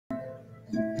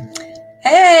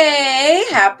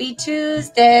Happy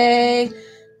Tuesday.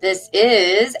 This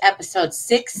is episode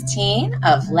 16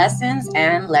 of Lessons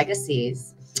and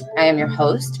Legacies. I am your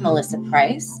host, Melissa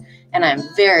Price, and I'm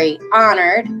very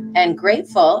honored and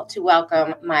grateful to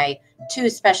welcome my two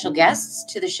special guests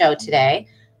to the show today,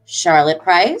 Charlotte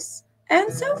Price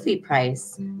and Sophie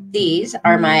Price. These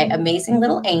are my amazing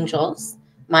little angels,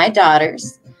 my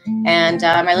daughters, and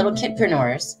my little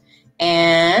kidpreneurs.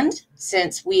 And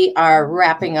since we are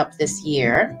wrapping up this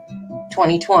year,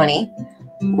 2020,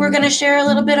 we're going to share a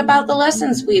little bit about the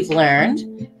lessons we've learned.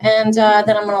 And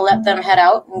then I'm going to let them head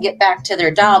out and get back to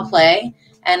their doll play.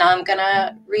 And I'm going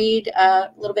to read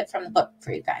a little bit from the book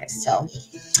for you guys. So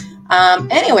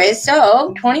anyways,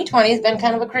 so 2020 has been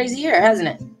kind of a crazy year, hasn't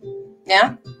it?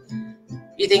 Yeah?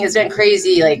 You think it's been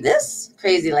crazy like this,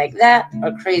 crazy like that,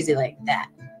 or crazy like that?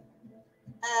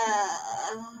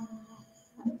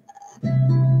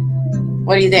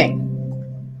 What do you think?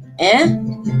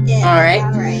 Yeah, all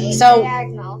right. So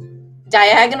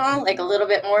diagonal, like a little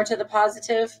bit more to the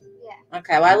positive? Yeah.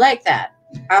 Okay, well, I like that.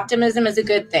 Optimism is a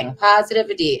good thing.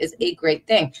 Positivity is a great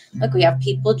thing. Look, we have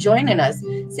people joining us.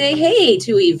 Say hey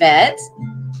to Yvette.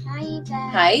 Hi,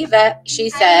 Yvette. Hi, Yvette. She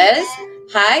says,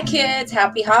 hi, kids.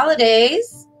 Happy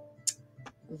holidays.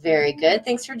 Very good.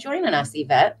 Thanks for joining us,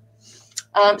 Yvette.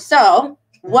 So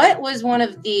what was one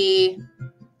of the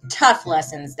tough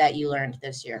lessons that you learned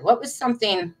this year? What was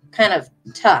something kind of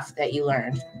tough that you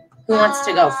learned? Who wants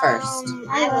to go first?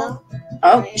 I will.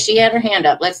 Oh, she had her hand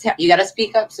up. You got to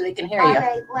speak up so they can hear you. All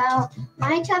right. Well,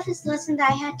 my toughest lesson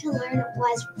that I had to learn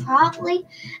was probably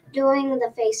doing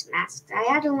the face mask. I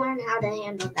had to learn how to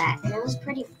handle that, and it was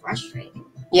pretty frustrating.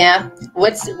 Yeah.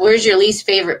 Where's your least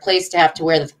favorite place to have to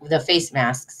wear the face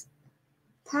masks?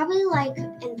 Probably like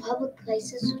in public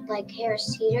places like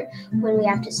Harris Teeter when we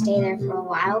have to stay there for a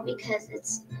while because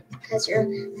your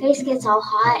face gets all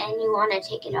hot and you want to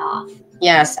take it off.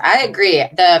 Yes, I agree.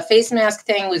 The face mask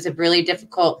thing was a really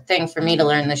difficult thing for me to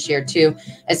learn this year too,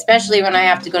 especially when I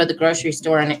have to go to the grocery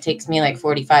store and it takes me like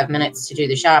 45 minutes to do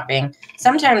the shopping.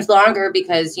 Sometimes longer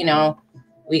because,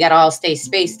 we got to all stay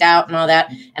spaced out and all that.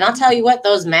 And I'll tell you what,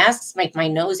 those masks make my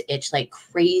nose itch like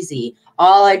crazy.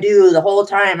 All I do the whole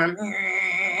time,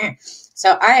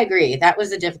 So I agree. That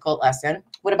was a difficult lesson.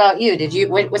 What about you?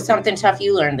 What was something tough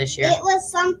you learned this year? It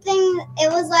was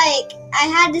like I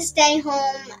had to stay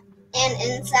home and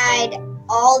inside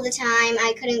all the time.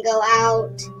 I couldn't go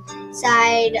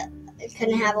outside. I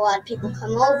couldn't have a lot of people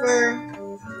come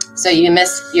over. So you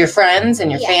miss your friends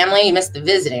and your family. You miss the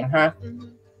visiting, huh? Mm-hmm.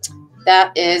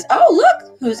 That is, oh,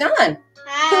 look, who's on?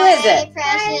 Hi, who is it?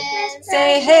 Precious.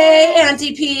 Say, hey,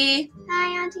 Auntie P.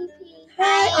 Hi, Auntie P.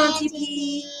 Hi, Auntie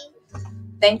P.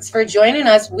 Thanks for joining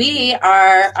us. We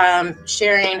are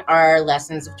sharing our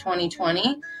lessons of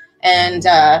 2020, and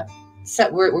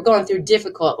so we're going through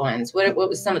difficult ones. What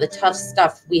was some of the tough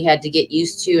stuff we had to get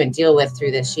used to and deal with through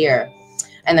this year?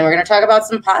 And then we're going to talk about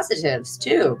some positives,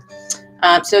 too.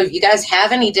 So if you guys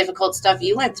have any difficult stuff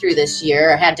you went through this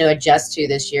year or had to adjust to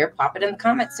this year, pop it in the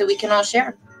comments so we can all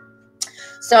share.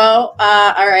 So,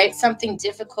 all right, something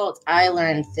difficult I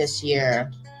learned this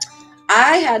year.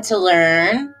 I had to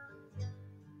learn,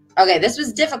 okay, this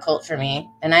was difficult for me,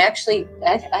 and I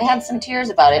had some tears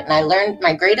about it, and I learned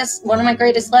one of my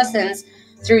greatest lessons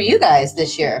through you guys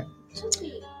this year.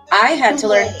 I had to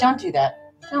learn, don't do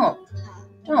that. Don't.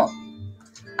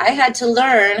 I had to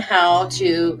learn how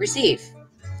to receive.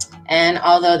 And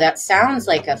although that sounds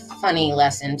like a funny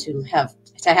lesson to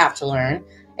have to learn,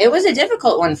 it was a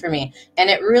difficult one for me. And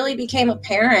it really became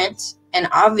apparent and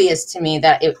obvious to me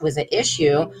that it was an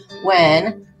issue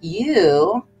when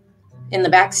you, in the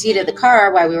back seat of the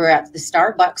car while we were at the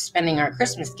Starbucks spending our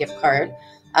Christmas gift card,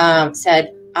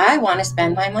 said, I want to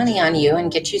spend my money on you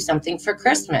and get you something for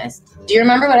Christmas. Do you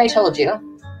remember what I told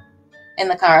you in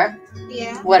the car?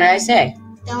 Yeah. What did I say?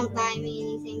 Don't buy me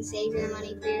anything. Save your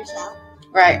money for yourself.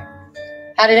 Right.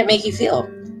 How did it make you feel?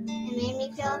 It made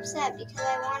me feel upset because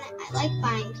I like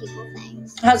buying people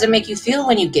things. How does it make you feel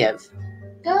when you give?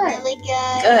 Good. Really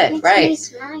good. Good, Makes right. me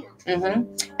smile.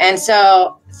 Mm-hmm. And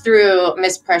so through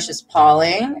Miss Precious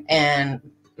Pauling and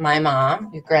my mom,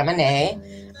 your Grandma Nay,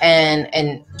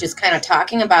 and just kind of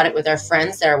talking about it with our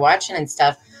friends that are watching and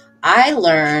stuff, I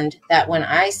learned that when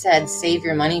I said save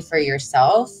your money for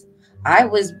yourself, I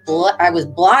was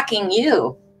blocking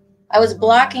you. I was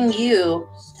blocking you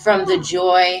from the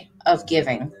joy of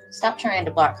giving. Stop trying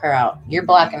to block her out. You're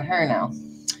blocking her now.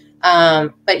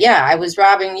 But yeah, I was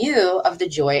robbing you of the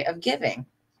joy of giving.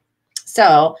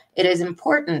 So it is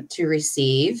important to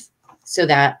receive so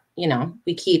that,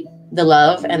 we keep the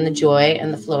love and the joy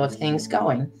and the flow of things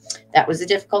going. That was a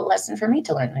difficult lesson for me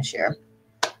to learn this year.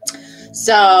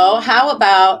 So how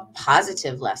about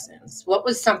positive lessons? What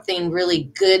was something really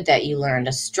good that you learned?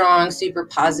 A strong, super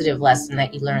positive lesson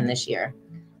that you learned this year?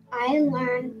 I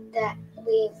learned that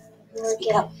we were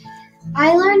Speak up.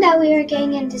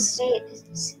 getting into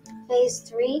phase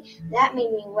 3. That made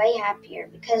me way happier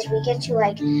because we get to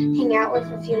like hang out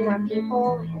with a few more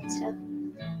people and stuff.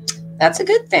 That's a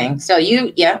good thing. So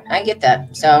I get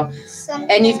that. So,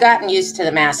 and you've gotten used to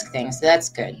the mask thing, so that's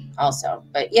good also.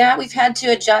 But yeah, we've had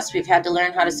to adjust. We've had to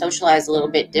learn how to socialize a little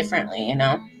bit differently, you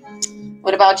know.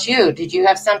 What about you? Did you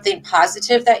have something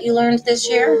positive that you learned this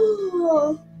year?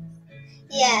 Ooh.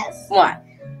 Yes. What?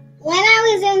 When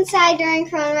I was inside during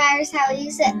coronavirus,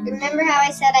 remember how I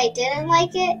said I didn't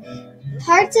like it?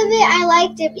 Parts of it, I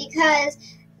liked it because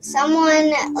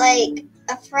someone, like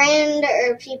a friend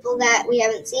or people that we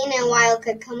haven't seen in a while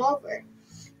could come over.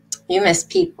 You miss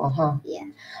people, huh? Yeah.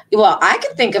 Well, I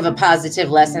could think of a positive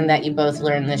lesson that you both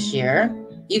learned this year.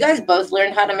 You guys both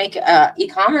learned how to make an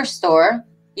e-commerce store.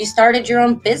 You started your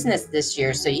own business this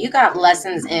year, so you got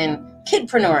lessons in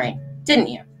kidpreneuring, didn't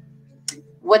you?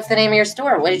 What's the name of your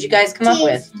store? What did you guys come up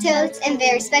with? Teas, totes, and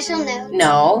very special notes.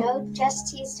 No,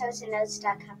 just teas, totes, and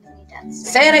notes.company.site.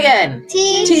 Say it again.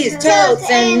 Teas, totes,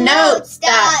 and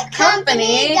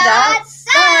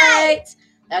notes.company.site.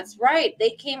 That's right.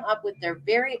 They came up with their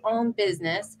very own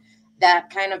business that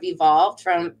kind of evolved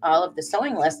from all of the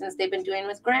sewing lessons they've been doing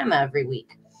with Grandma every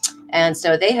week. And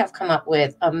so they have come up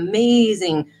with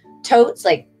amazing totes,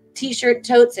 like t-shirt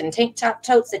totes and tank top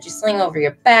totes that you sling over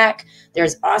your back.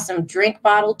 There's awesome drink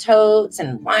bottle totes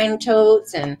and wine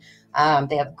totes, and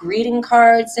they have greeting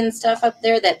cards and stuff up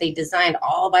there that they designed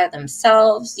all by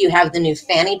themselves. You have the new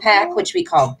fanny pack, which we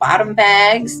call bottom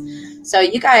bags. So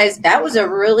you guys, that was a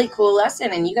really cool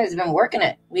lesson, and you guys have been working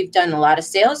it. We've done a lot of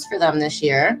sales for them this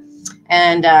year,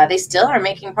 and they still are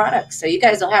making products. So you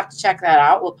guys will have to check that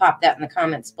out. We'll pop that in the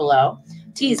comments below.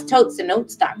 Teas, totes, and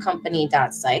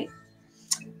notes.company.site.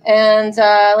 And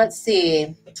let's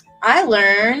see. I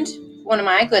learned one of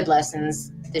my good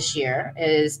lessons this year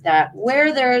is that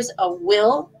where there's a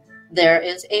will, there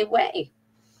is a way.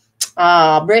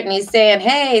 Brittany's saying,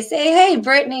 hey, say hey,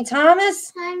 Brittany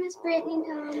Thomas. Hi, Miss Brittany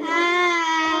Thomas.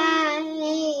 Hi.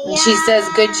 And she says,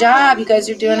 good job. You guys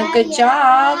are doing a good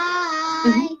job.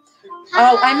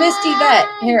 Oh, I missed Yvette.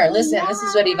 Here, listen, this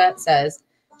is what Yvette says.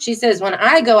 She says, when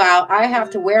I go out, I have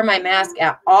to wear my mask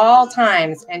at all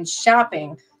times and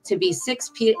shopping to be 6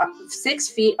 feet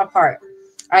apart.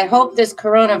 I hope this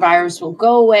coronavirus will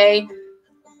go away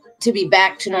to be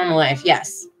back to normal life.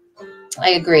 Yes,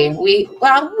 I agree. We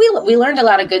learned a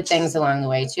lot of good things along the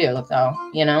way too, though,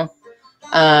 you know.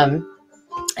 And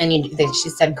she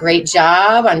said, great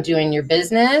job on doing your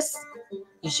business.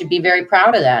 You should be very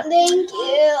proud of that. Thank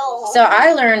you. So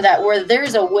I learned that where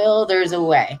there's a will, there's a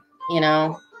way, you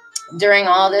know. During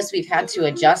all this, we've had to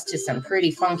adjust to some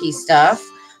pretty funky stuff.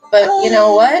 But you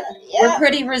know what? Yeah. We're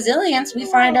pretty resilient. We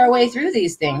find our way through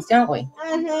these things, don't we?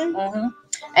 Mm-hmm. Mm-hmm.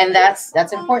 And that's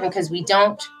important because we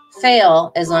don't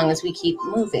fail as long as we keep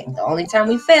moving. The only time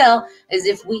we fail is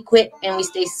if we quit and we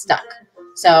stay stuck.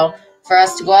 So for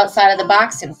us to go outside of the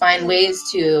box and find ways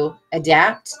to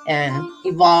adapt and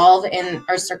evolve in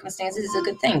our circumstances is a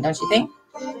good thing, don't you think?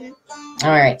 Mm-hmm.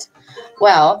 All right.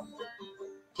 Well,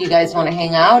 do you guys want to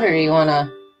hang out or do you want to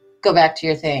go back to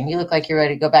your thing? You look like you're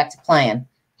ready to go back to playing.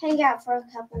 Hang out for a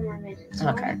couple more minutes.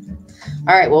 Okay.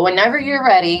 All right. Well, whenever you're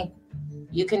ready,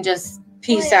 you can just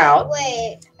peace out.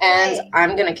 And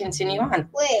I'm going to continue on.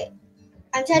 Wait.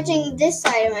 I'm touching this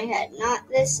side of my head, not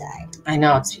this side. I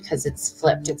know. It's because it's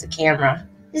flipped. It's a camera.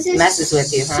 This is messes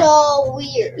with you, huh? So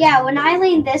weird. Yeah, when I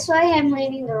lean this way, I'm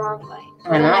leaning the wrong way.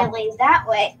 When I lean that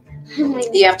way, I'm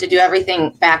leaning. You have to do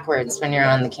everything backwards when you're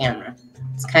on the camera.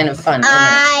 It's kind of fun.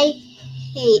 I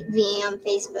hate being on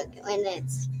Facebook when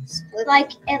it's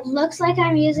like it looks like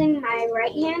I'm using my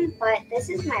right hand, but this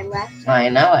is my left. I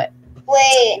know it.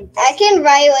 Wait, I can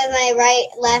write with my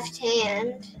left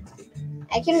hand.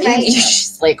 I can write. You're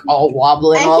just like all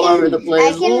wobbling all over the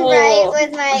place. I can write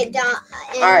with my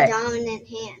dominant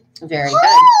hand. Very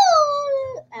good.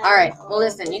 All right. Well,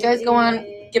 listen, you guys go on,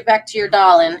 get back to your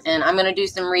doll, and I'm going to do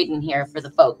some reading here for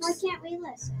the folks. Why can't we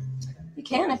listen? You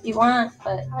can if you want,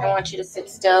 but I want you to sit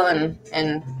still and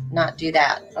not do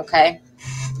that, okay?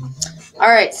 All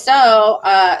right, so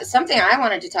something I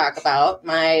wanted to talk about,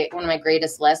 one of my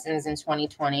greatest lessons in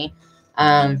 2020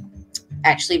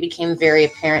 actually became very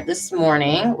apparent this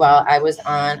morning while I was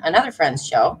on another friend's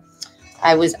show.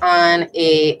 I was on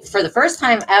for the first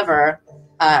time ever,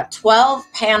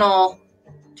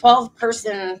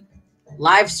 12-person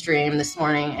live stream this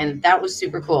morning, and that was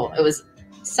super cool. It was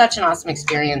such an awesome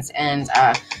experience, and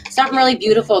something really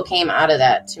beautiful came out of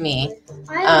that to me.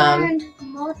 I learned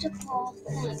multiple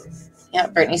things. Yeah,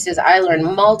 Brittany says, I learned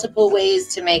multiple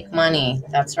ways to make money.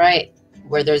 That's right.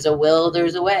 Where there's a will,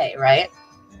 there's a way, right?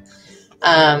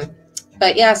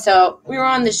 But yeah, so we were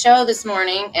on the show this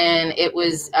morning, and it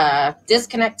was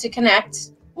Disconnect to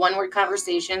Connect, one-word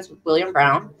conversations with William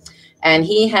Brown. And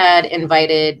he had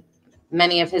invited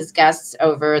many of his guests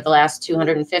over the last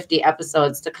 250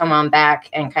 episodes to come on back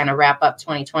and kind of wrap up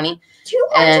 2020.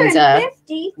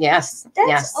 250? Yes. That's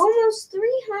yes. almost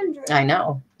 300. I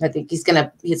know. I think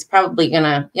he's probably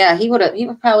gonna, yeah, he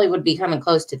probably would be coming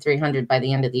close to 300 by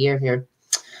the end of the year here.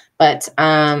 But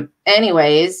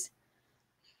anyways,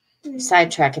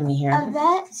 sidetracking me here.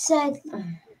 Yvette said,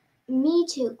 me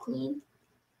too, Queen.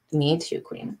 Me too,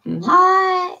 Queen. Mm-hmm.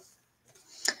 Hi.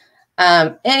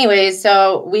 Anyways,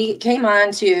 so we came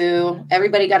on to,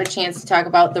 everybody got a chance to talk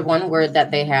about the one word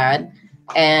that they had.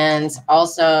 And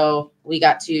also we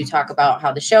got to talk about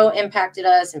how the show impacted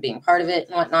us and being part of it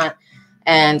and whatnot.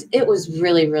 And it was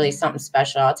really, really something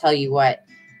special. I'll tell you what,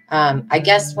 I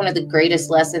guess one of the greatest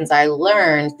lessons I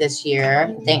learned this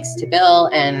year, thanks to Bill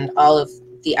and all of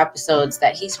the episodes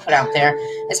that he's put out there,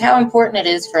 is how important it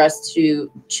is for us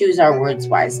to choose our words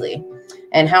wisely,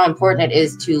 and how important it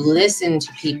is to listen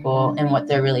to people and what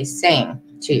they're really saying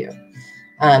to you.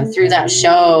 Through that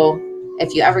show,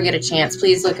 if you ever get a chance,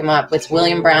 please look him up. It's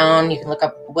William Brown. You can look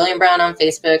up William Brown on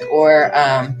Facebook, or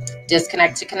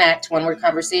Disconnect to Connect, One Word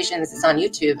Conversations. It's on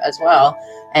YouTube as well.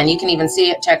 And you can even see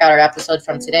it, check out our episode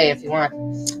from today if you want.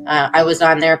 I was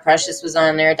on there. Precious was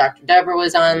on there. Dr. Deborah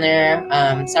was on there.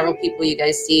 Several people you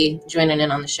guys see joining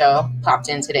in on the show popped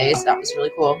in today, so that was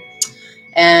really cool.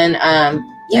 And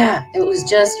yeah, it was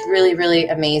just really, really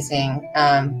amazing.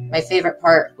 My favorite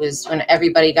part was when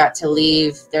everybody got to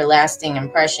leave their lasting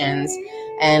impressions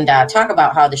and talk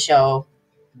about how the show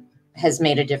has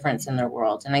made a difference in their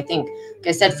world. And I think, like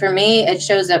I said, for me, it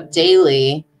shows up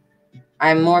daily.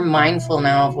 I'm more mindful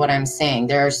now of what I'm saying.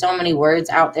 There are so many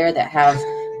words out there that have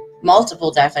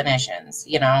multiple definitions,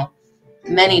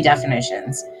 many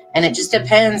definitions. And it just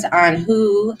depends on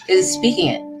who is speaking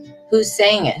it, who's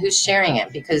saying it, who's sharing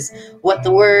it. Because what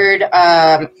the word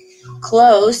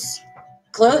close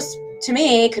to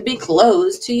me could be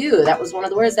close to you. That was one of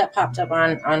the words that popped up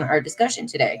on our discussion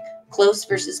today. Close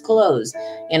versus close,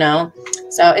 So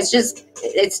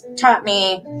it's taught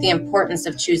me the importance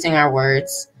of choosing our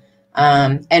words.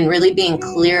 And really being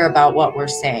clear about what we're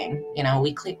saying.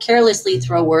 We carelessly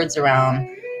throw words around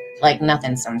like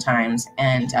nothing sometimes,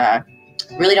 and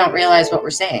really don't realize what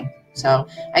we're saying. So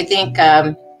I think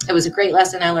it was a great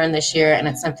lesson I learned this year, and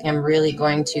it's something I'm really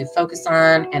going to focus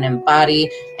on and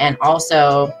embody, and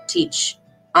also teach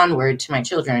onward to my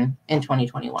children in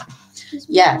 2021.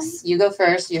 Yes, you go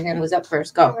first. Your hand was up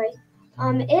first. Go.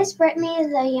 All right. Is Brittany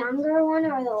the younger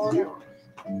one or the older one?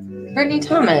 Brittany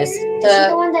Thomas. Is she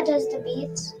the one that does the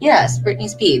beads? Yes,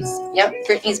 Brittany's beads. Yep,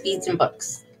 Brittany's beads and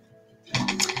books.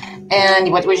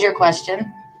 And what was your question?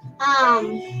 Where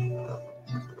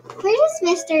does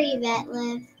Mr. Yvette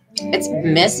live? It's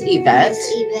Miss Yvette.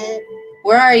 Miss Yvette.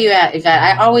 Where are you at, Yvette?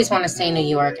 I always want to say New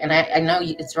York, and I know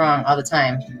it's wrong all the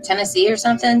time. Tennessee or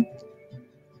something?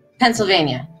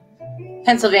 Pennsylvania,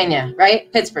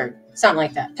 right? Pittsburgh, something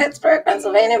like that. Pittsburgh,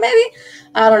 Pennsylvania, maybe?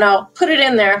 I don't know. Put it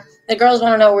in there. The girls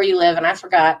want to know where you live, and I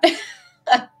forgot.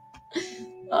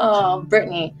 Oh,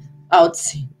 Brittany. Oh,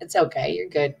 it's okay. You're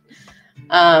good.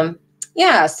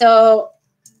 Yeah, so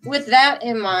with that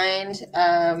in mind,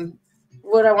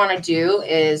 what I want to do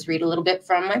is read a little bit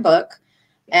from my book.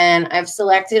 And I've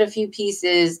selected a few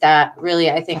pieces that really,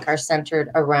 I think, are centered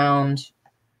around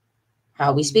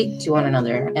how we speak to one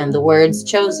another and the words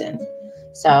chosen.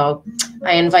 So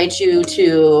I invite you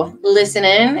to listen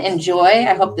in, enjoy.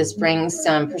 I hope this brings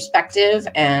some perspective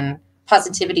and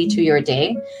positivity to your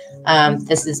day.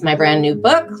 This is my brand new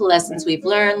book, Lessons We've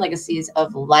Learned, Legacies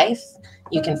of Life.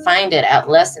 You can find it at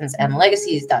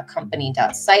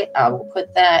lessonsandlegacies.company.site. I will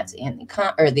put that in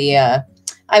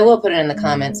I will put it in the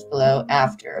comments below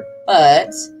after,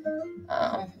 but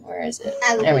where is it?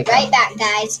 I will be right back,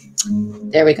 guys.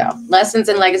 There we go.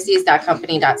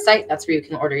 Lessonsandlegacies.company.site. That's where you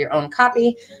can order your own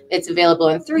copy. It's available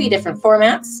in 3 different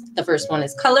formats. The first one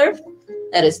is color.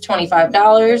 That is $25.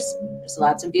 There's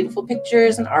lots of beautiful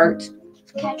pictures and art.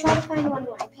 Can I try to find one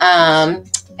more?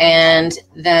 And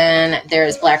then there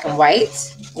is black and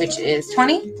white, which is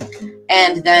 $20.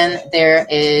 And then there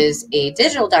is a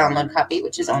digital download copy,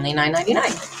 which is only $9.99.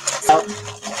 So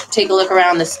take a look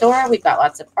around the store. We've got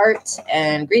lots of art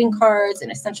and greeting cards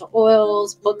and essential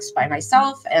oils, books by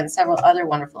myself, and several other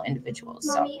wonderful individuals.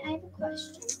 Mommy, I have a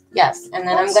question. Yes, and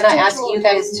then What's I'm going to ask digital you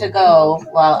guys to go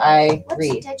while I What's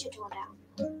read. digital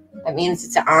now? That means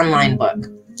it's an online book.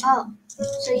 Oh,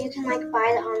 so you can like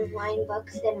buy the online book,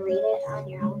 then read it on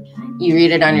your own time? You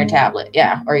read it on your tablet,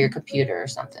 yeah, or your computer or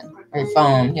something, or your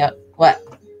phone. Yep. What?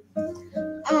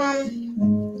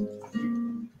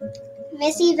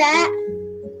 Miss Yvette,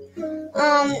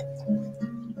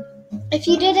 if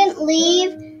you didn't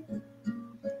leave,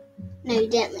 no, you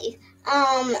didn't leave.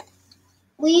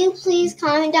 Will you please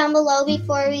comment down below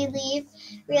before we leave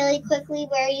really quickly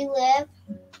where you live?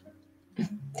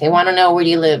 They want to know where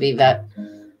you live, Yvette.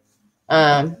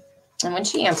 And when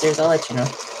she answers, I'll let you know.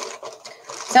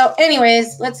 So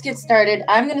anyways, let's get started.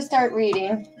 I'm going to start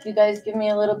reading. You guys give me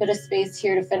a little bit of space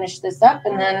here to finish this up,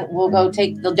 and then we'll go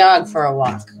take the dog for a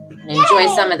walk and enjoy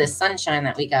some of the sunshine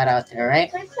that we got out there,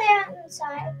 right? Can I play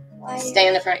outside? Stay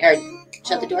in the front yard.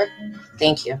 Shut the door.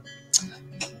 Thank you.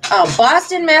 Oh,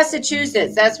 Boston,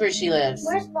 Massachusetts. That's where she lives.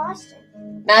 Where's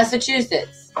Boston?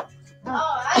 Massachusetts.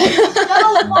 Oh, I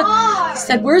so far.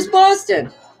 Said, where's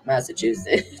Boston?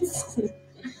 Massachusetts.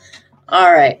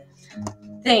 All right.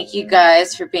 Thank you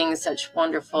guys for being such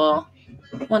wonderful,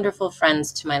 wonderful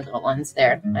friends to my little ones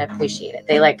there. I appreciate it.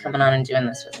 They like coming on and doing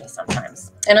this with me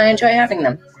sometimes. And I enjoy having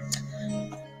them.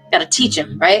 Got to teach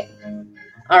them, right?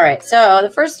 All right. So the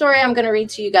first story I'm going to read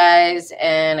to you guys.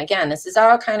 And again, this is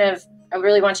all kind of, I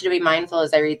really want you to be mindful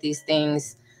as I read these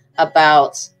things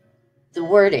about the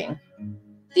wording,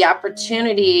 the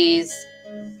opportunities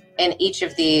in each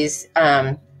of these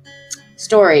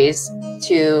stories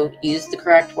to use the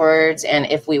correct words, and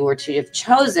if we were to have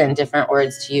chosen different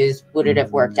words to use, would it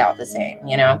have worked out the same,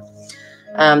 you know?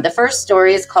 The first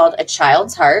story is called A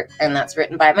Child's Heart, and that's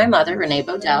written by my mother, Renee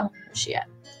Bodell. Where's she at?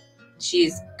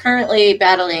 She's currently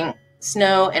battling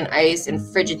snow and ice and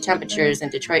frigid temperatures in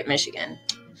Detroit, Michigan.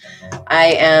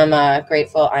 I am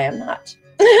grateful I am not.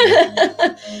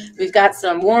 We've got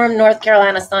some warm North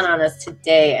Carolina sun on us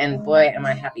today, and boy, am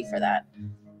I happy for that.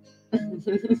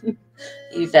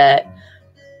 Yvette,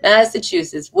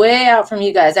 Massachusetts, way out from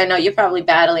you guys. I know you're probably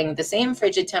battling the same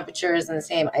frigid temperatures and the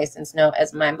same ice and snow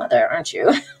as my mother, aren't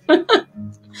you?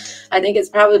 I think it's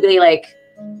probably like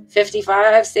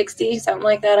 55, 60, something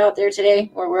like that out there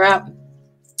today where we're at.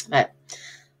 But,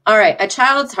 all right, A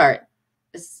Child's Heart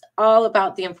is all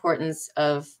about the importance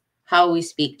of how we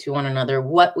speak to one another,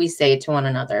 what we say to one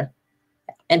another,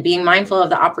 and being mindful of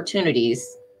the opportunities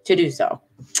to do so.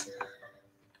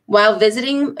 While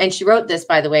visiting, and she wrote this,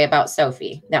 by the way, about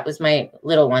Sophie. That was my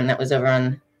little one that was over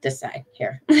on this side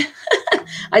here.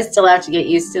 I still have to get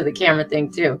used to the camera thing,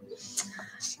 too.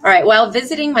 All right, while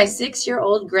visiting my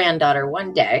 6-year-old granddaughter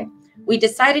one day, we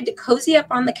decided to cozy up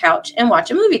on the couch and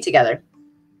watch a movie together.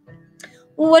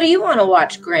 Well, what do you want to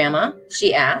watch, Grandma?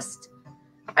 She asked.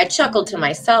 I chuckled to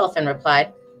myself and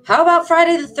replied, how about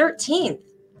Friday the 13th?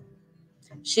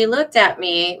 She looked at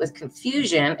me with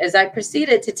confusion as I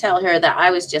proceeded to tell her that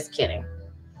I was just kidding.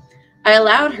 I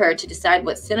allowed her to decide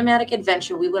what cinematic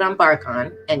adventure we would embark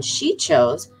on, and she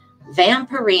chose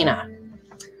Vampirina.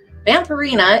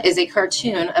 Vampirina is a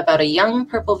cartoon about a young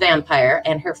purple vampire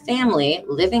and her family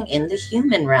living in the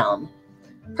human realm.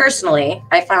 Personally,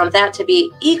 I found that to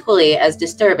be equally as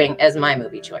disturbing as my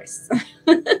movie choice.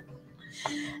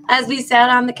 As we sat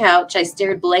on the couch, I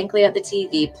stared blankly at the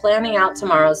TV, planning out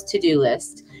tomorrow's to-do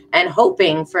list and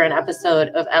hoping for an episode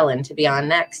of Ellen to be on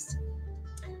next.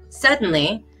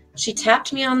 Suddenly, she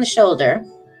tapped me on the shoulder,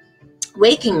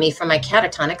 waking me from my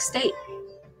catatonic state.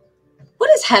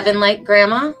 What is heaven like,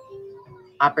 Grandma?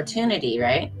 Opportunity,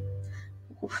 right?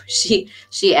 She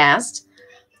asked.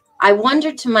 I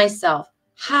wondered to myself,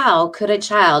 how could a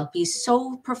child be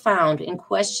so profound in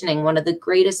questioning one of the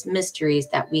greatest mysteries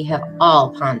that we have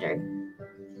all pondered?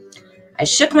 I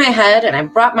shook my head and I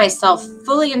brought myself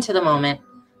fully into the moment,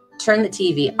 turned the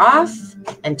TV off,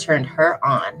 and turned her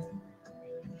on.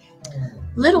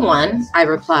 Little one, I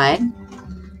replied,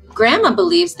 Grandma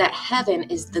believes that heaven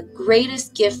is the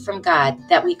greatest gift from God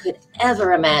that we could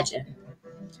ever imagine.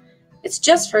 It's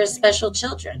just for his special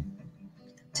children.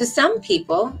 To some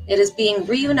people, it is being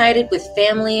reunited with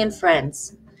family and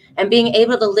friends and being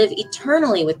able to live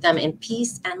eternally with them in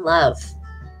peace and love.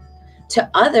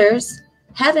 To others,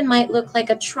 heaven might look like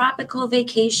a tropical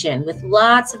vacation with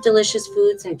lots of delicious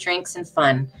foods and drinks and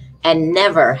fun and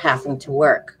never having to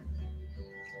work.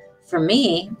 For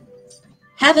me,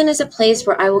 heaven is a place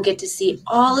where I will get to see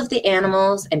all of the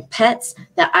animals and pets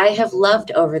that I have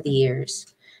loved over the years.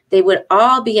 They would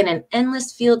all be in an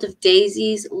endless field of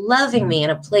daisies, loving me in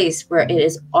a place where it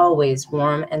is always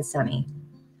warm and sunny.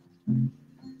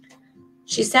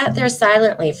 She sat there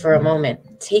silently for a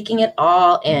moment, taking it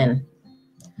all in.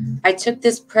 I took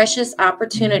this precious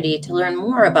opportunity to learn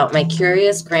more about my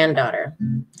curious granddaughter.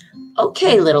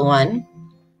 Okay, little one,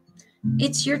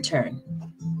 it's your turn.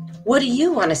 What do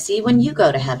you want to see when you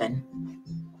go to heaven?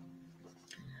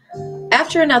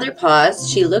 After another pause,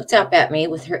 she looked up at me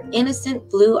with her innocent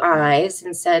blue eyes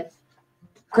and said,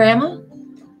 Grandma,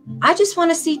 I just want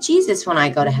to see Jesus when I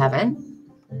go to heaven.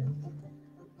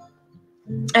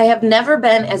 I have never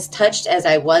been as touched as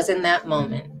I was in that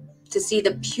moment. To see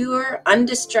the pure,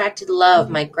 undistracted love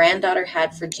my granddaughter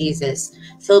had for Jesus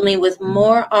filled me with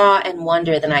more awe and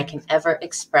wonder than I can ever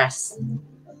express.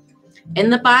 In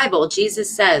the Bible,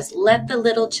 Jesus says, let the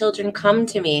little children come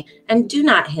to me and do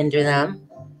not hinder them.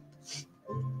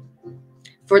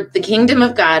 For the kingdom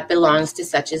of God belongs to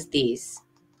such as these.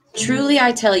 Truly,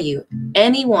 I tell you,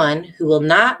 anyone who will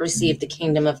not receive the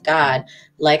kingdom of God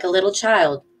like a little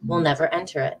child will never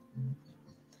enter it.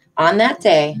 On that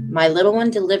day, my little one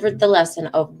delivered the lesson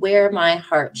of where my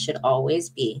heart should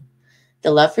always be. The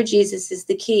love for Jesus is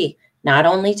the key, not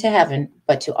only to heaven,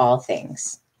 but to all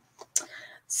things.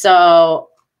 So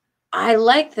I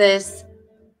like this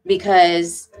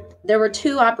because there were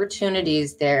two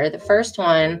opportunities there. The first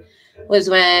one was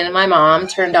when my mom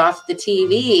turned off the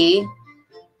TV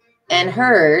and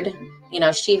heard,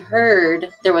 she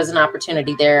heard there was an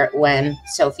opportunity there when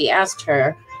Sophie asked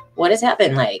her, what is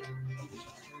heaven like?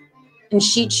 And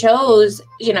she chose,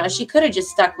 she could have just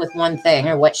stuck with one thing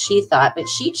or what she thought, but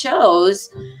she chose,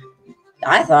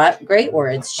 I thought, great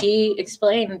words. She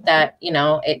explained that,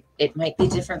 it might be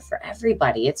different for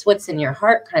everybody. It's what's in your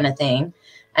heart kind of thing.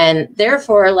 And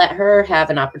therefore, let her have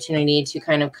an opportunity to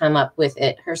kind of come up with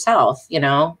it herself,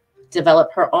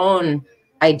 develop her own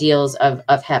ideals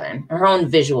of heaven, her own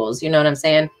visuals, you know what I'm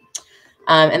saying?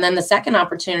 And then the second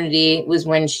opportunity was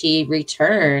when she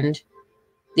returned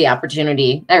the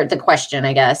opportunity, or the question,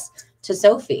 I guess, to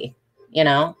Sophie.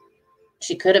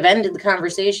 She could have ended the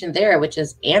conversation there, which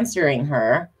is answering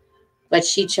her, but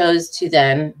she chose to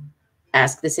then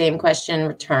ask the same question in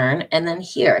return and then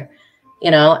hear,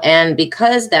 and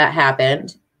because that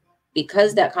happened,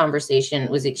 because that conversation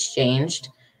was exchanged,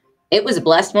 it was a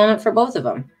blessed moment for both of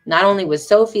them. Not only was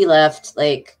Sophie left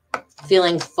like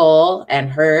feeling full and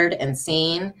heard and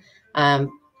seen and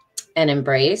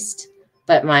embraced,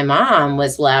 but my mom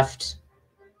was left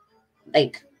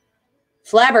like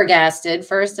flabbergasted,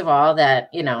 first of all,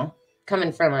 that,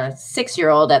 coming from a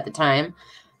 6-year-old at the time,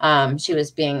 she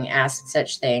was being asked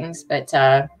such things, but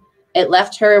it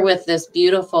left her with this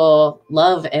beautiful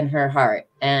love in her heart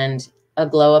and a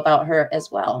glow about her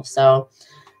as well. So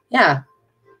yeah,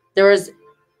 there was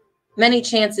many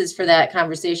chances for that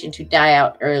conversation to die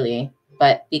out early,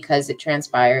 but because it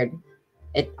transpired,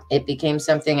 it became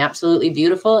something absolutely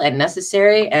beautiful and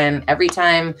necessary. And every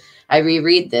time I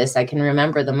reread this, I can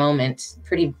remember the moment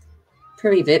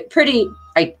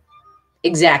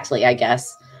exactly, I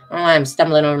guess. I don't know why I'm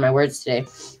stumbling over my words today.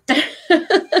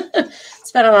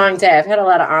 It's been a long day. I've had a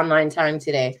lot of online time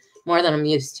today, more than I'm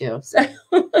used to.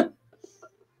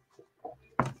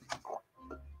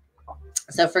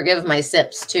 So forgive my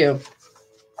sips too.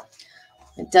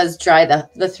 It does dry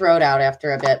the throat out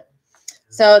after a bit.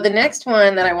 So the next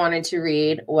one that I wanted to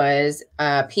read was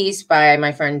a piece by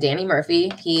my friend Danny Murphy.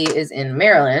 He is in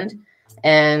Maryland,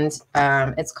 and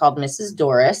it's called Mrs.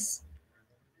 Doris.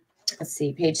 Let's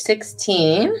see, page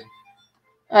 16.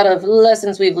 Out of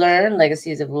Lessons We've Learned,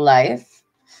 Legacies of Life.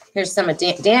 Here's some of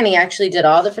Danny actually did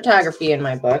all the photography in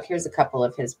my book. Here's a couple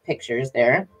of his pictures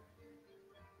there.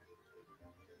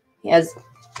 He has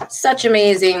such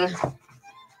amazing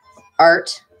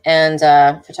art and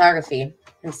photography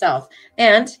himself.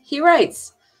 And he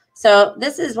writes. So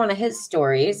this is one of his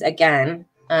stories. Again,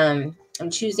 I'm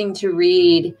choosing to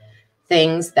read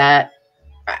things that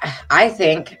I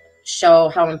think show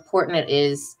how important it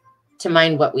is to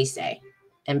mind what we say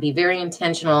and be very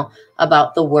intentional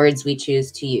about the words we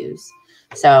choose to use.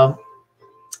 So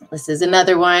this is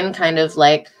another one, kind of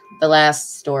like the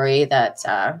last story that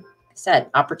I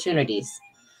said, opportunities.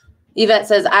 Yvette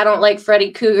says, I don't like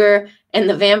Freddy Krueger and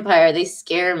the vampire. They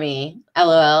scare me.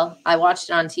 LOL. I watched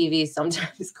it on TV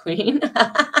sometimes, Queen.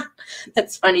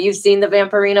 That's funny. You've seen the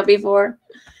Vampirina before?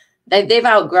 They've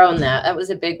outgrown that. That was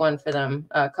a big one for them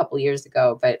a couple years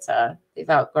ago, but they've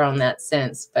outgrown that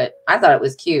since. But I thought it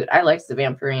was cute. I liked the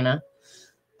Vampirina.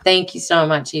 Thank you so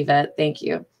much, Yvette. Thank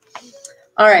you.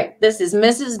 All right. This is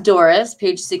Mrs. Doris,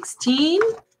 page 16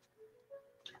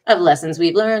 of Lessons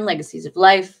We've Learned, Legacies of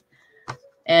Life,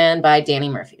 and by Danny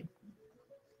Murphy.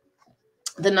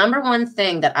 The number one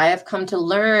thing that I have come to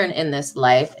learn in this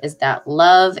life is that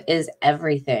love is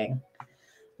everything.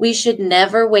 We should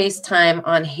never waste time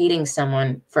on hating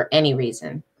someone for any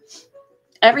reason.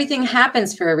 Everything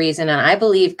happens for a reason, and I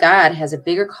believe God has a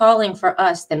bigger calling for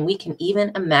us than we can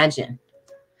even imagine.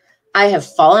 I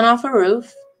have fallen off a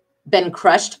roof, been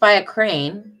crushed by a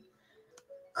crane,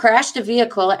 crashed a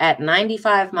vehicle at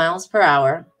 95 miles per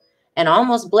hour, and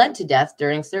almost bled to death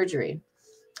during surgery.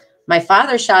 My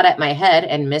father shot at my head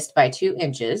and missed by 2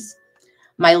 inches.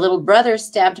 My little brother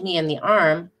stabbed me in the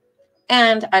arm,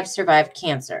 and I've survived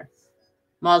cancer.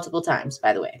 Multiple times,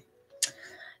 by the way.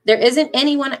 There isn't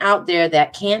anyone out there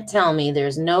that can't tell me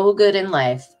there's no good in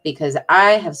life because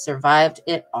I have survived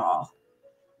it all.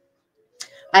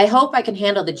 I hope I can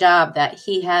handle the job that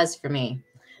he has for me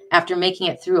after making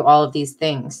it through all of these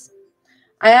things.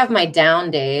 I have my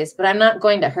down days, but I'm not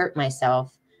going to hurt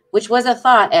myself, which was a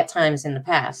thought at times in the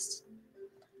past.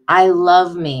 I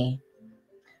love me.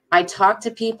 I talk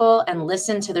to people and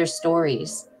listen to their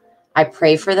stories. I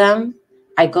pray for them.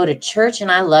 I go to church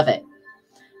and I love it.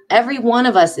 Every one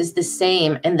of us is the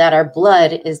same in that our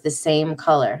blood is the same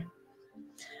color.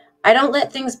 I don't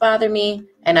let things bother me,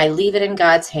 and I leave it in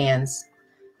God's hands.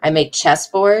 I make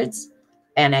chessboards,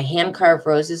 and I hand carve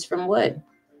roses from wood.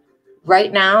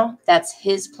 Right now, that's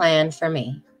His plan for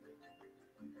me.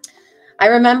 I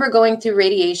remember going through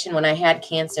radiation when I had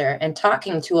cancer and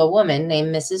talking to a woman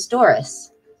named Mrs. Doris.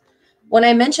 When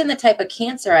I mentioned the type of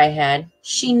cancer I had,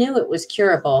 she knew it was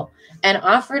curable and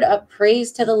offered up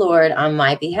praise to the Lord on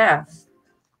my behalf.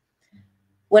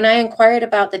 When I inquired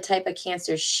about the type of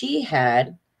cancer she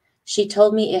had, she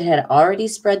told me it had already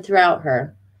spread throughout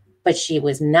her, but she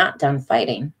was not done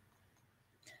fighting.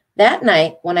 That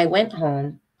night, when I went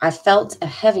home, I felt a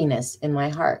heaviness in my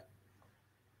heart.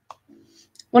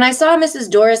 When I saw Mrs.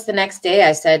 Doris the next day,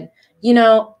 I said,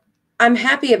 I'm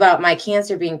happy about my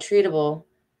cancer being treatable,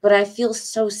 but I feel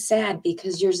so sad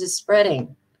because yours is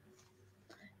spreading.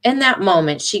 In that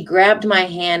moment, she grabbed my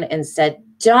hand and said,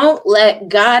 "Don't let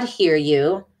God hear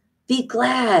you. Be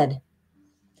glad.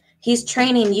 He's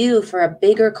training you for a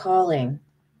bigger calling."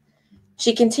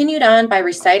 She continued on by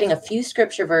reciting a few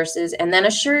scripture verses and then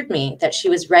assured me that she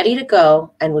was ready to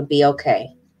go and would be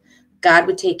okay. God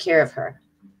would take care of her.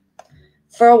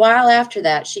 For a while after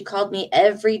that, she called me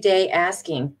every day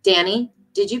asking, "Danny,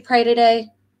 did you pray today?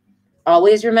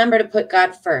 Always remember to put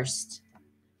God first."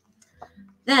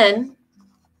 Then,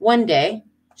 one day,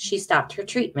 she stopped her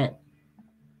treatment.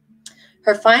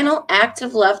 Her final act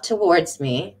of love towards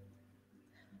me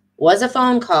was a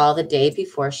phone call the day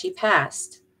before she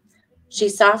passed. She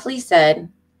softly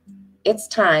said, "It's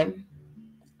time.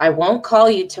 I won't call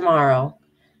you tomorrow,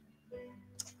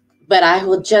 but I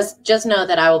will just know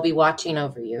that I will be watching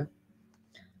over you."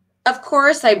 Of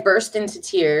course, I burst into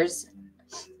tears,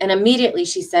 and immediately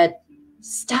she said,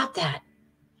 "Stop that.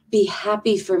 Be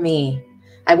happy for me.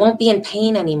 I won't be in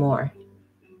pain anymore."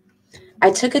 I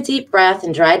took a deep breath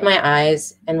and dried my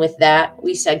eyes, and with that,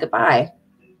 we said goodbye.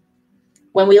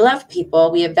 When we love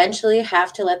people, we eventually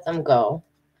have to let them go.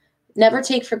 Never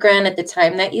take for granted the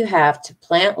time that you have to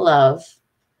plant love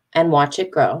and watch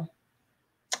it grow.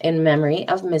 In memory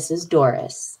of Mrs.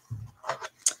 Doris.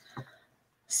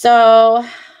 So,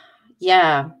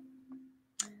 yeah,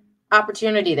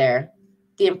 opportunity there.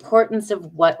 The importance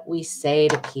of what we say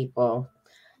to people.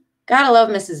 Gotta love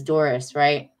Mrs. Doris,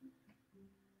 right?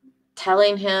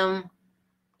 Telling him,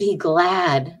 be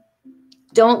glad.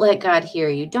 Don't let God hear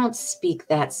you. Don't speak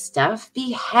that stuff.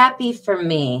 Be happy for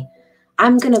me.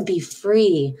 I'm going to be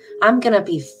free. I'm going to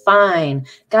be fine.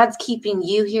 God's keeping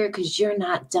you here because you're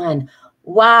not done.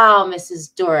 Wow,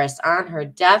 Mrs. Doris on her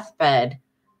deathbed,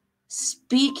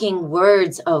 speaking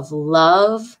words of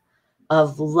love,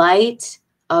 of light,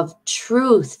 of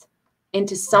truth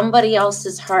into somebody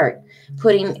else's heart,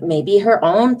 putting maybe her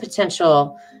own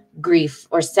potential grief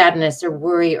or sadness or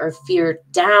worry or fear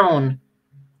down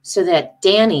so that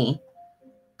Danny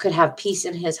could have peace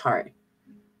in his heart.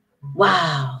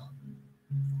 Wow.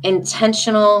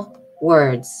 Intentional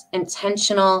words,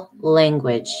 intentional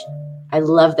language. I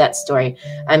love that story.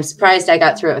 I'm surprised I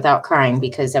got through it without crying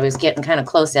because I was getting kind of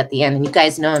close at the end. And you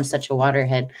guys know I'm such a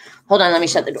waterhead. Hold on, let me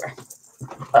shut the door.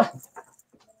 Oh.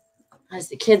 As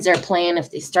the kids are playing,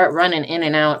 if they start running in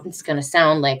and out, it's going to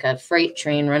sound like a freight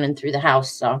train running through the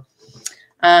house. So,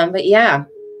 but yeah.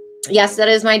 Yes, that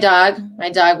is my dog. My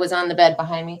dog was on the bed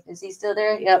behind me. Is he still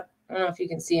there? Yep. I don't know if you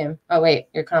can see him. Oh, wait,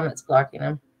 your comment's blocking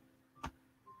him.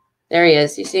 There he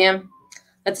is. You see him?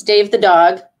 That's Dave the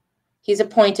dog. He's a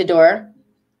Pointador,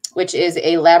 which is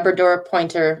a Labrador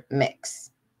Pointer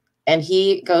mix. And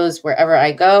he goes wherever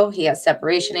I go. He has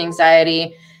separation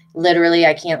anxiety. Literally,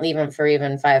 I can't leave him for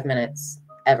even 5 minutes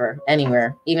ever,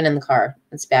 anywhere, even in the car.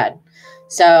 It's bad.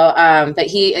 So, but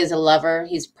he is a lover.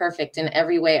 He's perfect in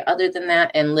every way other than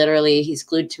that. And literally he's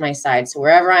glued to my side. So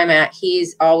wherever I'm at,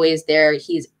 he's always there.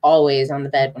 He's always on the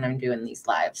bed when I'm doing these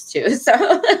lives too. So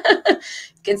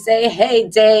you can say, hey,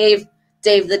 Dave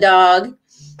the dog.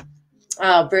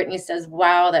 Oh, Brittany says,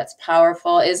 wow, that's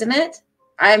powerful, isn't it?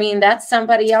 I mean, that's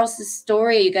somebody else's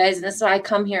story, you guys. And this is why I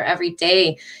come here every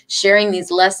day, sharing these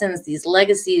lessons, these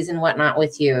legacies and whatnot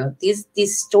with you. These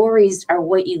stories are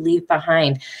what you leave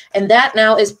behind. And that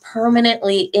now is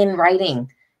permanently in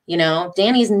writing. You know,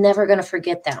 Danny's never going to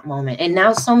forget that moment. And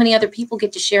now so many other people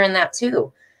get to share in that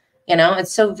too. You know,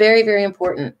 it's so very, very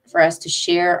important for us to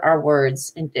share our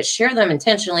words and to share them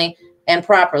intentionally and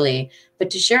properly, but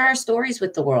to share our stories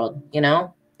with the world. You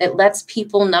know, it lets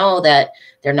people know that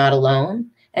they're not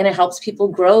alone, and it helps people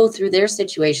grow through their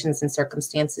situations and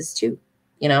circumstances too.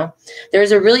 You know,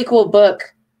 there's a really cool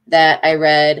book that I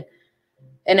read,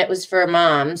 and it was for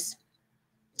moms,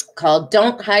 called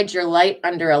Don't Hide Your Light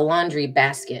Under a Laundry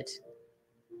Basket.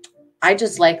 I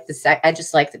just like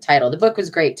the title. The book was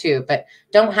great too, but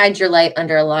don't hide your light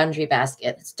under a laundry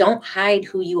basket. Don't hide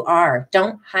who you are.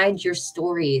 Don't hide your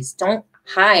stories. Don't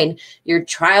hide your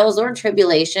trials or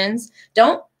tribulations.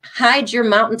 Don't hide your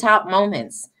mountaintop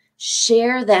moments.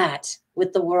 Share that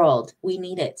with the world. We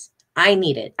need it. I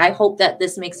need it. I hope that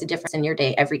this makes a difference in your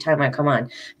day every time I come on,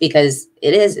 because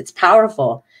it's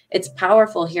powerful. It's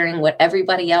powerful hearing what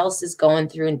everybody else is going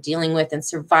through and dealing with and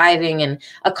surviving and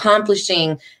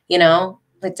accomplishing. You know,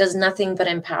 it does nothing but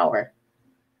empower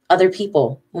other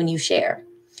people when you share.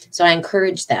 So I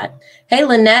encourage that. Hey,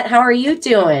 Lynette, how are you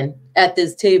doing? At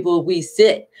this table we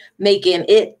sit, making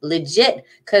it legit.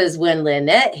 Because when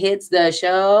Lynette hits the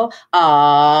show,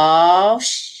 oh,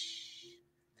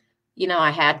 you know,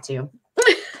 I had to.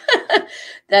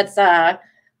 That's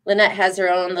Lynette has her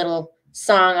own little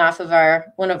song off of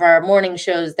one of our morning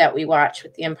shows that we watch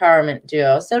with the empowerment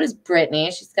duo. So does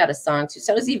Brittany. She's got a song too.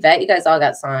 So does Yvette. You guys all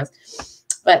got songs.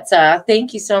 But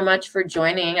thank you so much for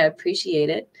joining. I appreciate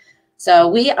it. So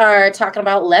we are talking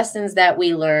about lessons that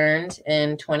we learned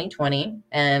in 2020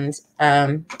 and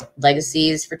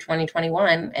legacies for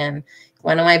 2021. And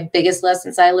one of my biggest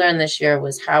lessons I learned this year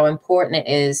was how important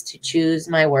it is to choose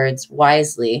my words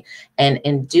wisely. And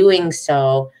in doing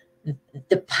so,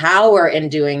 the power in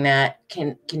doing that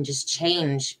can just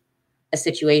change a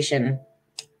situation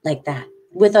like that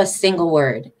with a single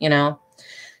word, you know?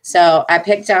 So I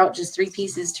picked out just 3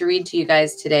 pieces to read to you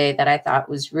guys today that I thought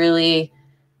was really,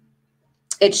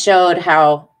 it showed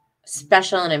how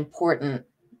special and important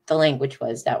the language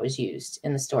was that was used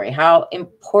in the story, how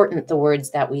important the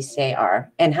words that we say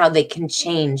are, and how they can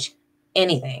change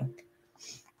anything.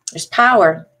 There's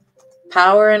power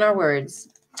in our words.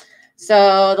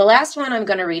 So the last one I'm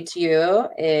going to read to you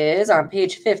is on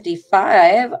page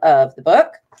 55 of the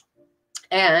book.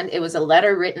 And it was a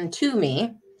letter written to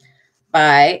me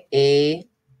by a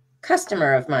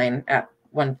customer of mine at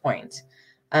one point.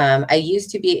 I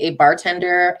used to be a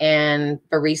bartender and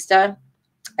barista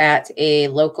at a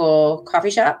local coffee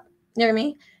shop near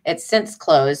me. It's since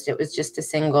closed. It was just a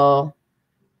single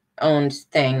owned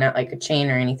thing, not like a chain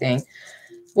or anything.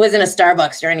 Wasn't a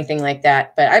Starbucks or anything like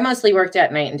that, but I mostly worked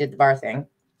at night and did the bar thing.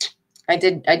 I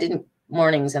did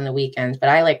mornings and the weekends, but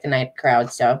I like the night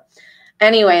crowd. So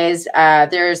anyways,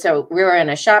 we were in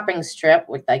a shopping strip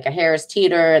with like a Harris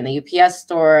Teeter and the UPS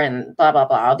store and blah, blah,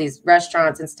 blah, all these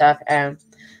restaurants and stuff. And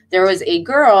there was a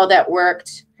girl that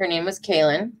worked, her name was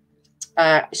Kaylin.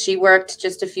 She worked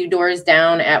just a few doors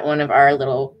down at one of our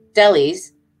little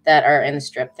delis that are in the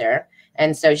strip there.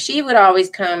 And so she would always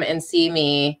come and see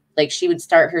me. Like she would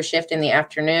start her shift in the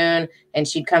afternoon and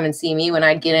she'd come and see me when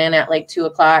I'd get in at like 2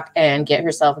 o'clock and get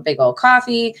herself a big old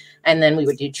coffee. And then we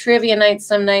would do trivia nights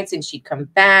some nights and she'd come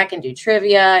back and do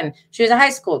trivia. And she was a high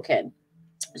school kid.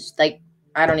 She's like,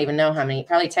 I don't even know how many,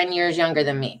 probably 10 years younger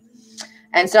than me.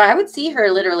 And so I would see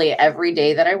her literally every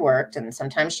day that I worked. And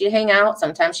sometimes she'd hang out.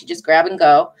 Sometimes she'd just grab and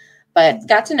go, but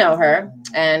got to know her.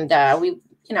 And I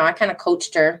kind of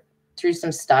coached her through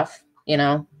some stuff,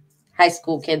 high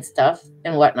school kid stuff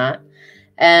and whatnot.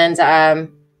 And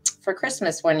for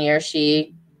Christmas one year,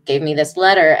 she gave me this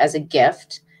letter as a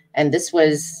gift. And this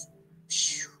was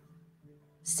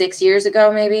 6 years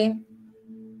ago, maybe,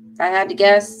 if I had to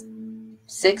guess.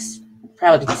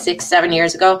 Probably 6, 7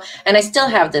 years ago. And I still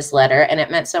have this letter, and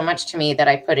it meant so much to me that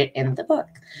I put it in the book.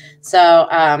 So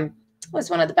it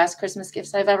was one of the best Christmas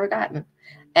gifts I've ever gotten.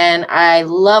 And I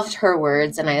loved her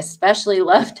words, and I especially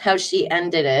loved how she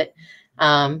ended it.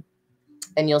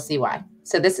 And you'll see why.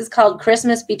 So this is called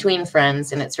Christmas Between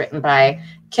Friends, and it's written by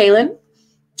Kaylin,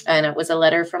 and it was a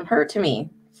letter from her to me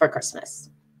for Christmas.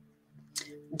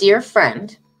 Dear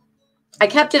friend, I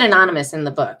kept it anonymous in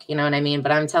the book, you know what I mean?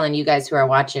 But I'm telling you guys who are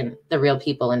watching, the real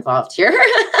people involved here.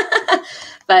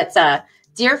 But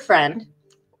dear friend,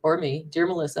 or me, dear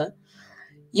Melissa,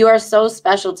 you are so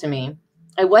special to me.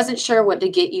 I wasn't sure what to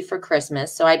get you for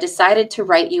Christmas, so I decided to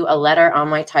write you a letter on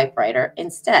my typewriter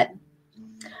instead.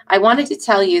 I wanted to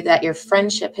tell you that your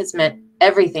friendship has meant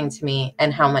everything to me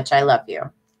and how much I love you.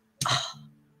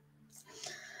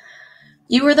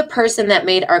 You were the person that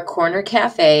made our corner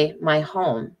cafe my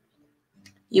home.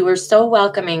 You were so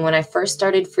welcoming when I first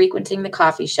started frequenting the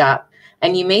coffee shop,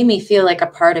 and you made me feel like a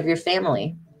part of your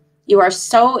family. You are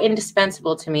so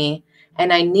indispensable to me,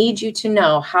 and I need you to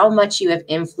know how much you have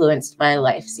influenced my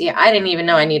life. See, I didn't even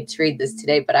know I needed to read this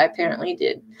today, but I apparently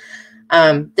did.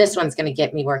 This one's going to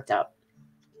get me worked up.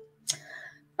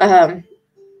 I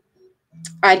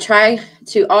try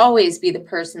to always be the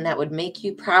person that would make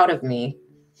you proud of me.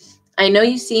 I know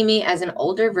you see me as an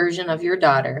older version of your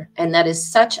daughter, and that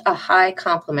is such a high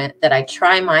compliment that I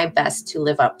try my best to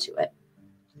live up to it.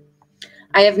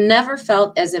 I have never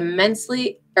felt as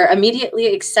immensely or immediately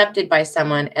accepted by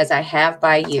someone as I have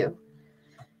by you.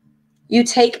 You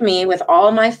take me with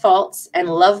all my faults and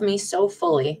love me so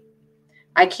fully.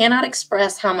 I cannot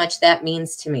express how much that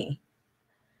means to me.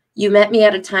 You met me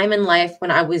at a time in life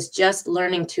when I was just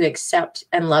learning to accept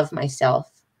and love myself.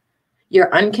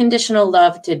 Your unconditional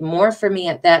love did more for me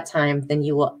at that time than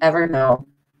you will ever know.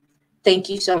 Thank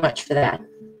you so much for that.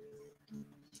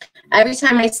 Every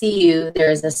time I see you,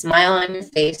 there is a smile on your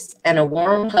face and a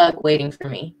warm hug waiting for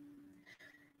me.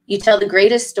 You tell the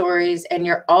greatest stories, and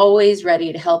you're always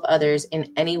ready to help others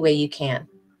in any way you can.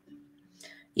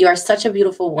 You are such a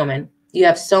beautiful woman. You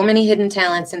have so many hidden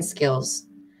talents and skills.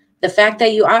 The fact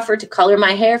that you offered to color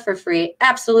my hair for free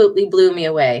absolutely blew me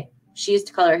away. She used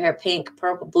to color her hair pink,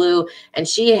 purple, blue, and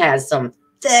she has some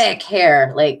thick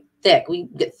hair, like thick. We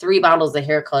get 3 bottles of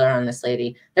hair color on this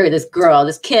lady. Or this girl,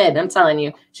 this kid, I'm telling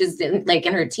you. She's in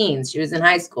her teens. She was in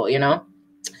high school, you know.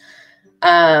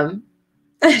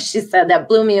 She said, that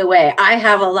blew me away. I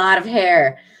have a lot of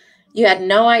hair. You had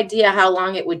no idea how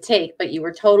long it would take, but you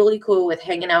were totally cool with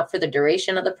hanging out for the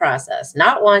duration of the process.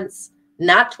 Not once,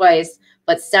 not twice,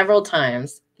 but several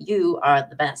times. You are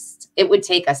the best. It would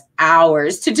take us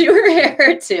hours to do her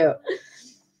hair too.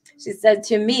 She said,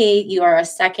 to me, you are a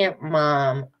second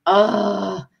mom.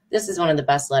 Oh, this is one of the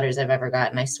best letters I've ever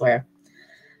gotten, I swear.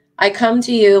 I come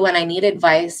to you when I need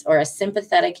advice or a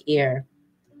sympathetic ear.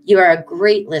 You are a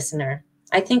great listener.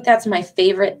 I think that's my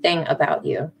favorite thing about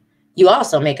you. You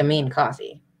also make a mean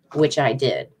coffee, which I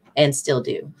did and still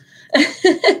do.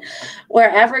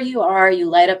 Wherever you are, you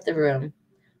light up the room.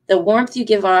 The warmth you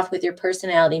give off with your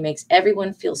personality makes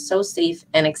everyone feel so safe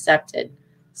and accepted.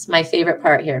 It's my favorite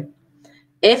part here.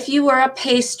 If you were a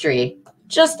pastry,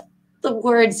 just the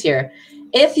words here.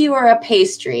 If you were a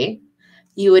pastry,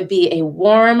 you would be a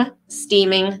warm,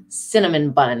 steaming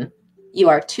cinnamon bun. You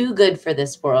are too good for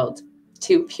this world,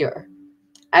 too pure.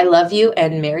 I love you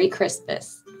and Merry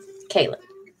Christmas, Kaylin.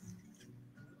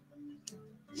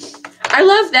 I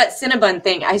love that Cinnabon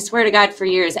thing. I swear to God, for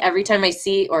years, every time I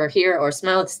see or hear or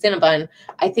smell Cinnabon,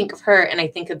 I think of her and I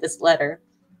think of this letter.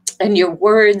 And your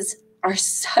words are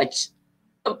such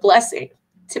a blessing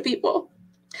to people.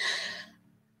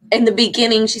 In the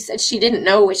beginning, she said she didn't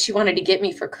know what she wanted to get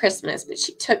me for Christmas, but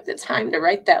she took the time to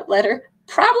write that letter,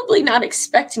 probably not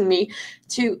expecting me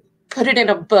to put it in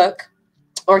a book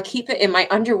or keep it in my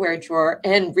underwear drawer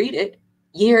and read it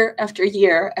year after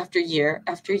year after year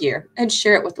after year and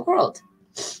share it with the world.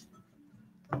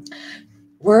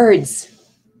 Words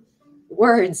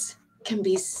can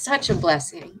be such a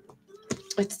blessing.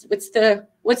 What's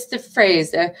the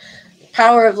phrase? The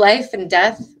power of life and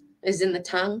death is in the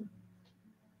tongue,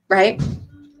 right?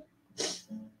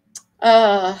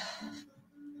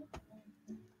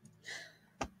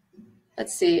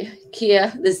 Let's see,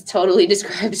 Kia, this totally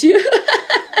describes you.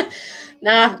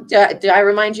 Nah, do I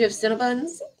remind you of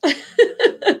Cinnabons?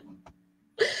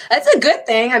 That's a good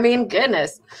thing. I mean,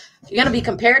 goodness. If you're going to be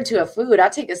compared to a food, I'll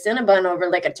take a Cinnabon over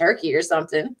like a turkey or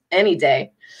something any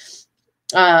day.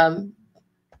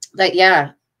 But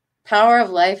yeah, power of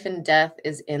life and death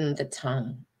is in the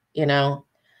tongue, you know.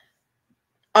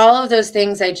 All of those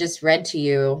things I just read to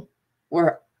you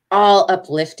were all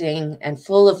uplifting and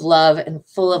full of love and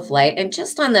full of light. And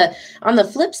just on the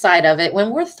flip side of it,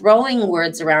 when we're throwing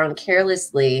words around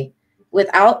carelessly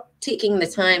without taking the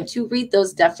time to read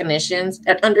those definitions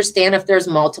and understand if there's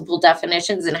multiple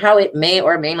definitions and how it may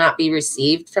or may not be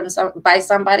received by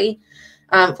somebody,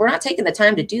 if we're not taking the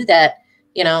time to do that,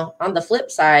 you know, on the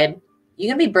flip side, you're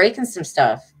going to be breaking some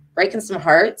stuff, breaking some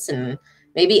hearts, and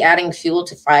maybe adding fuel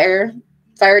to fire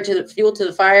to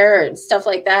the fire and stuff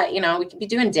like that. You know, we could be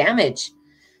doing damage.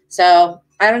 So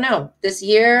I don't know, this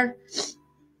year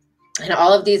and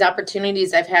all of these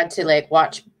opportunities I've had to like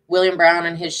watch William Brown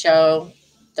and his show,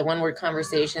 the One Word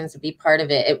Conversations, to be part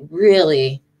of it, it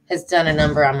really has done a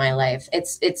number on my life.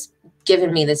 It's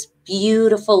given me this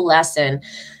beautiful lesson,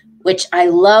 which I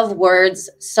love words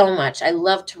so much. I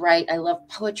love to write. I love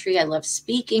poetry. I love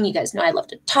speaking. You guys know I love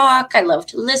to talk. I love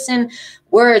to listen.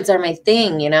 Words are my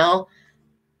thing, you know.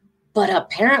 But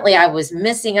apparently I was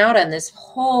missing out on this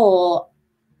whole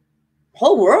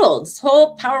world, this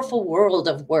whole powerful world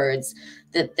of words,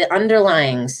 the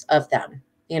underlyings of them,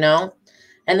 you know,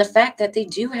 and the fact that they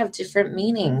do have different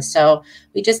meanings. So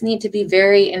we just need to be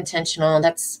very intentional.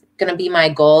 That's going to be my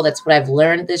goal. That's what I've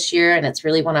learned this year. And it's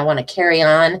really what I want to carry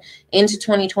on into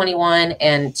 2021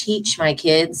 and teach my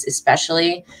kids,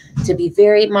 especially, to be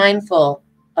very mindful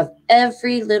of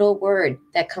every little word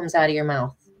that comes out of your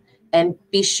mouth. And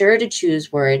be sure to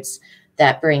choose words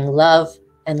that bring love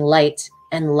and light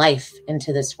and life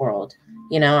into this world.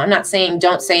 You know, I'm not saying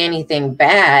don't say anything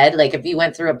bad. Like if you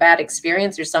went through a bad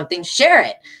experience or something, share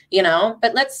it, you know,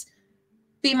 but let's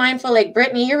be mindful. Like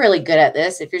Brittany, you're really good at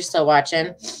this. If you're still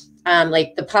watching,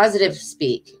 like the positive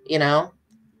speak, you know,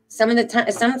 some of the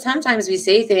time, sometimes we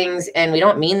say things and we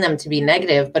don't mean them to be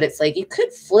negative, but it's like, you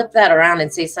could flip that around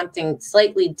and say something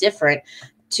slightly different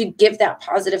to give that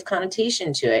positive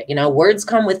connotation to it. You know, words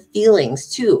come with feelings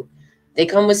too. They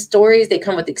come with stories, they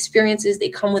come with experiences, they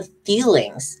come with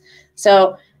feelings.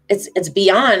 So it's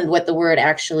beyond what the word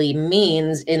actually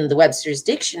means in the Webster's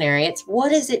dictionary. It's what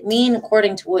does it mean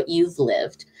according to what you've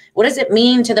lived? What does it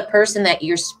mean to the person that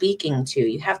you're speaking to?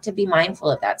 You have to be mindful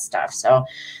of that stuff. So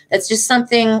that's just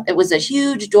something, it was a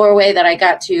huge doorway that I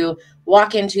got to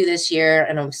walk into this year.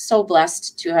 And I'm so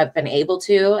blessed to have been able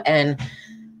to. And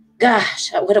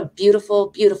gosh, what a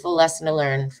beautiful, beautiful lesson to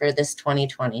learn for this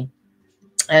 2020.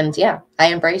 And yeah, I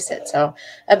embrace it. So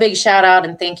a big shout out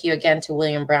and thank you again to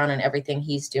William Brown and everything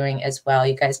he's doing as well.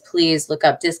 You guys, please look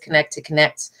up Disconnect to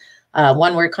Connect,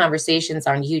 One Word Conversations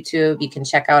on YouTube. You can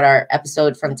check out our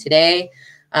episode from today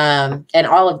and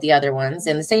all of the other ones.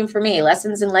 And the same for me.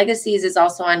 Lessons and Legacies is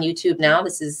also on YouTube now.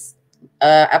 This is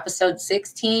episode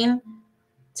 16,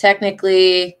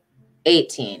 technically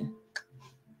 18.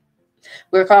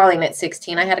 We're calling it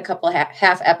 16. I had a couple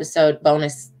half episode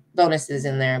bonuses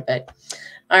in there, but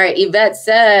all right. Yvette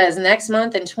says next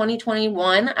month in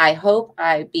 2021, I hope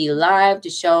I be live to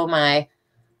show my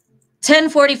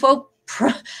 1044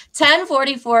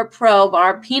 Pro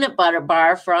bar peanut butter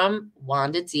bar from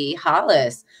Wanda D.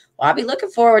 Hollis. Well, I'll be looking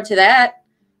forward to that.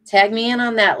 Tag me in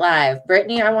on that live.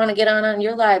 Brittany, I want to get on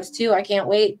your lives too. I can't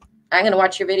wait. I'm going to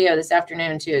watch your video this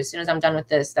afternoon too. As soon as I'm done with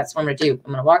this, that's what I'm going to do.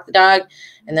 I'm going to walk the dog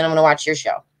and then I'm going to watch your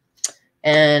show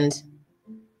and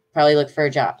probably look for a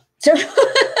job. So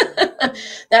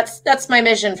that's my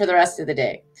mission for the rest of the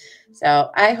day.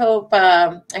 So I hope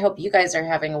you guys are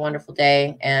having a wonderful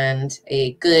day and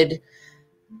a good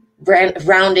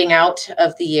rounding out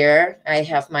of the year. I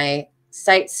have my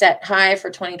sights set high for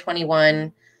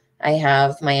 2021. I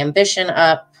have my ambition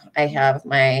up. I have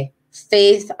my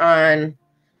faith on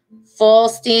full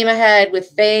steam ahead with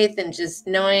faith and just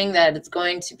knowing that it's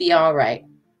going to be all right.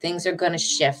 Things are going to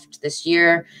shift. This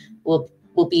year will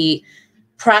be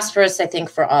prosperous, I think,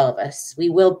 for all of us. We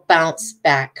will bounce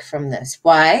back from this.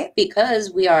 Why?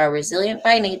 Because we are resilient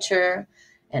by nature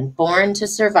and born to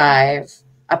survive.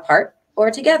 Apart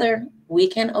or together, we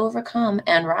can overcome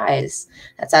and rise.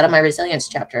 That's out of my resilience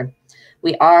chapter.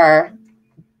 We are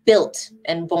built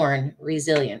and born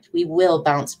resilient. We will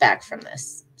bounce back from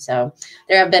this. So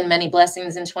there have been many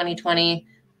blessings in 2020.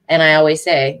 And I always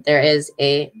say there is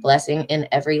a blessing in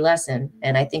every lesson.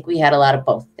 And I think we had a lot of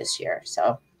both this year.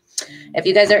 So if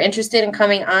you guys are interested in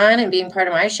coming on and being part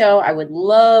of my show, I would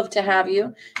love to have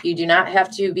you. You do not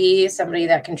have to be somebody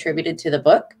that contributed to the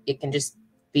book. It can just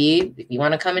be, if you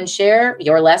want to come and share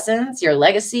your lessons, your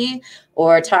legacy,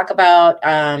 or talk about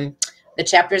the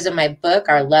chapters of my book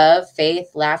are love, faith,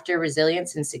 laughter,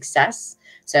 resilience, and success.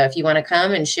 So if you want to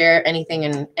come and share anything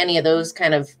in any of those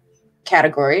kind of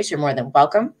categories, you're more than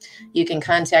welcome. You can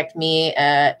contact me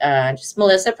at just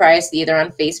Melissa Price, either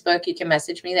on Facebook, you can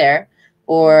message me there,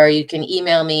 or you can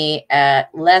email me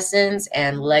at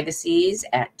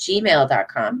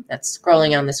lessonsandlegacies@gmail.com. That's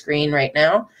scrolling on the screen right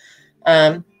now.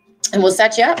 And we'll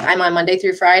set you up. I'm on Monday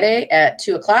through Friday at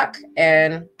 2 o'clock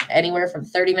and anywhere from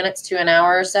 30 minutes to an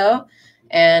hour or so.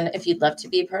 And if you'd love to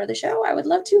be a part of the show, I would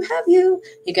love to have you.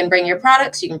 You can bring your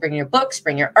products, you can bring your books,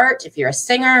 bring your art. If you're a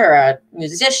singer or a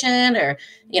musician or,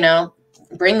 you know,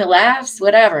 bring the laughs,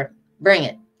 whatever, bring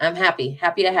it. I'm happy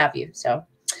to have you. So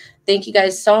thank you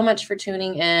guys so much for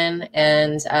tuning in.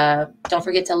 And don't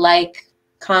forget to like,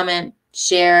 comment,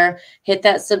 share, hit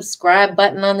that subscribe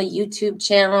button on the YouTube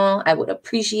channel. I would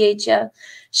appreciate you.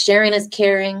 Sharing is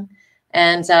caring.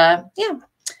 And yeah,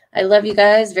 I love you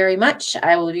guys very much.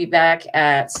 I will be back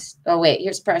at, oh wait,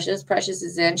 here's Precious. Precious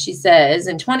is in. She says,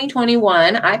 in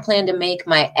 2021, I plan to make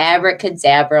my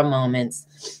abracadabra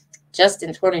moments. Just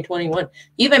in 2021.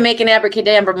 You've been making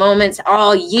abracadabra moments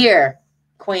all year,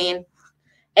 Queen.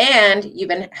 And you've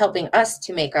been helping us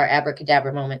to make our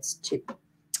abracadabra moments too.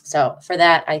 So for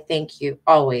that, I thank you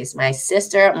always. My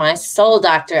sister, my soul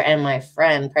doctor, and my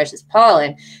friend, Precious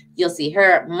Paulin. You'll see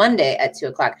her Monday at 2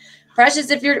 o'clock.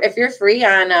 Precious, if you're free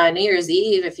on New Year's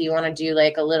Eve, if you want to do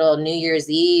like a little New Year's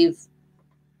Eve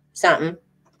something,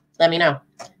 let me know.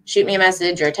 Shoot me a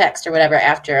message or a text or whatever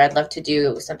after. I'd love to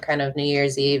do some kind of New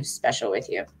Year's Eve special with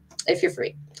you if you're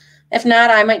free. If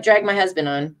not, I might drag my husband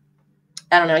on.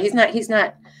 I don't know. He's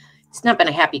not been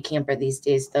a happy camper these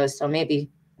days though, so maybe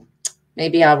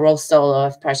I'll roll solo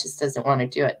if Precious doesn't want to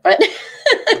do it. But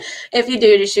if you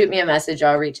do, just shoot me a message.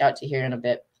 I'll reach out to you in a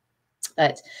bit.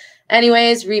 But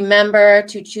anyways, remember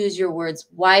to choose your words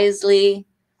wisely.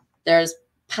 There's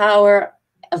power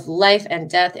of life and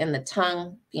death in the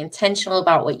tongue. Be intentional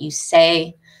about what you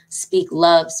say. Speak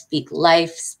love, speak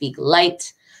life, speak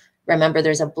light. Remember,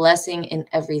 there's a blessing in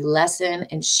every lesson,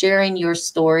 and sharing your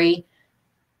story.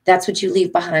 That's what you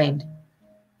leave behind.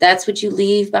 That's what you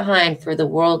leave behind for the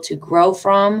world to grow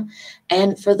from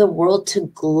and for the world to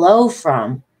glow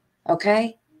from.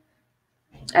 Okay?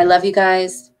 I love you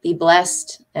guys. Be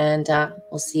blessed. And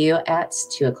we'll see you at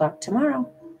 2 o'clock tomorrow.